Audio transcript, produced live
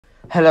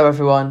Hello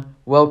everyone,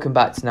 welcome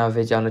back to another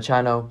video on the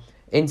channel.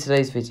 In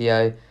today's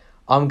video,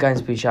 I'm going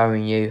to be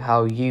showing you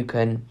how you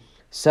can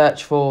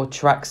search for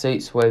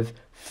tracksuits with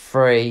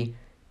free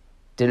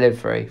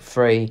delivery,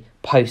 free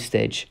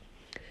postage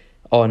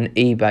on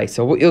eBay.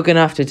 So what you're going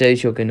to have to do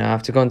is you're going to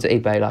have to go onto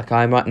eBay like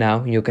I am right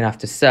now, and you're going to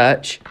have to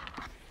search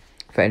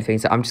for anything.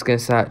 So I'm just going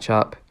to search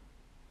up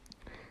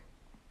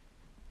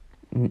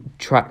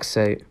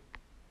tracksuit.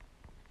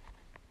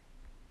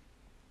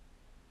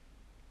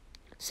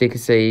 So you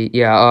can see,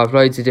 yeah, I have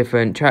loads of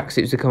different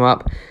tracksuits that come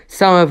up.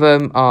 Some of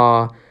them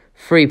are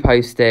free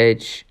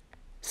postage,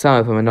 some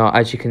of them are not.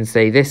 As you can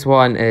see, this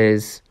one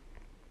is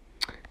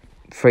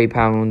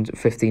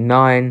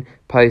 £3.59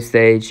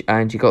 postage,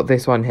 and you got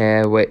this one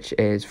here, which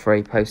is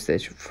free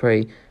postage,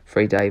 free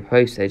day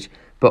postage.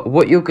 But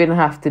what you're going to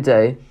have to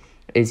do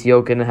is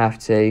you're going to have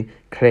to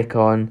click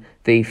on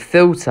the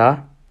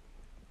filter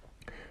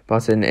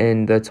button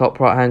in the top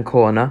right hand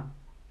corner.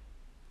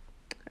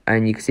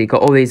 And you can see you've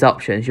got all these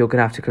options. You're going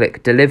to have to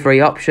click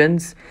delivery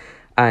options,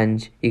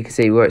 and you can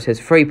see where it says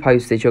free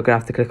postage, you're going to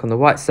have to click on the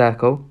white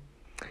circle.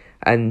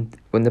 And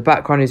when the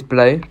background is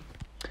blue,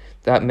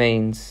 that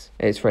means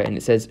it's free, and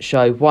it says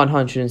show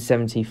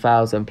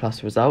 170,000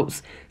 plus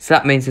results. So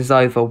that means there's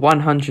over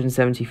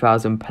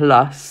 170,000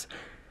 plus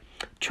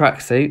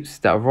tracksuits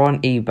that are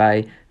on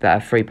eBay that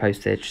have free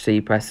postage. So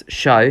you press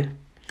show,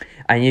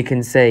 and you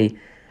can see,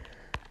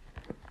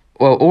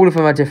 well, all of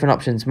them are different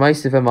options.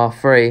 Most of them are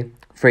free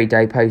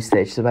day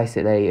postage. So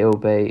basically it will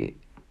be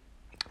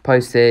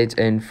posted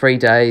in 3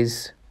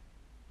 days,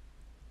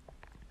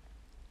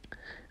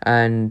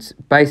 and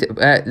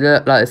basically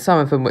like some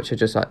of them which are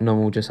just like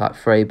normal, just like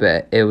free,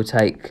 but it will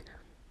take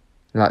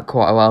like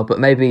quite a while.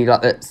 But maybe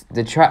like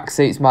the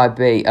tracksuits might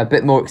be a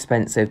bit more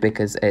expensive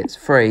because it's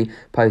free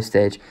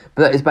postage.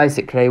 But that is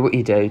basically what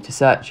you do to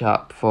search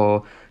up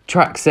for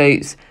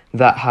tracksuits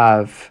that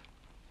have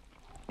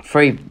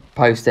free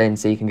posting,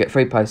 so you can get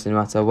free posting no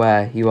matter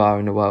where you are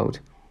in the world.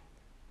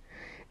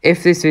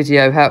 If this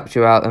video helped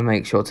you out, then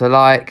make sure to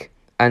like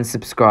and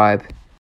subscribe.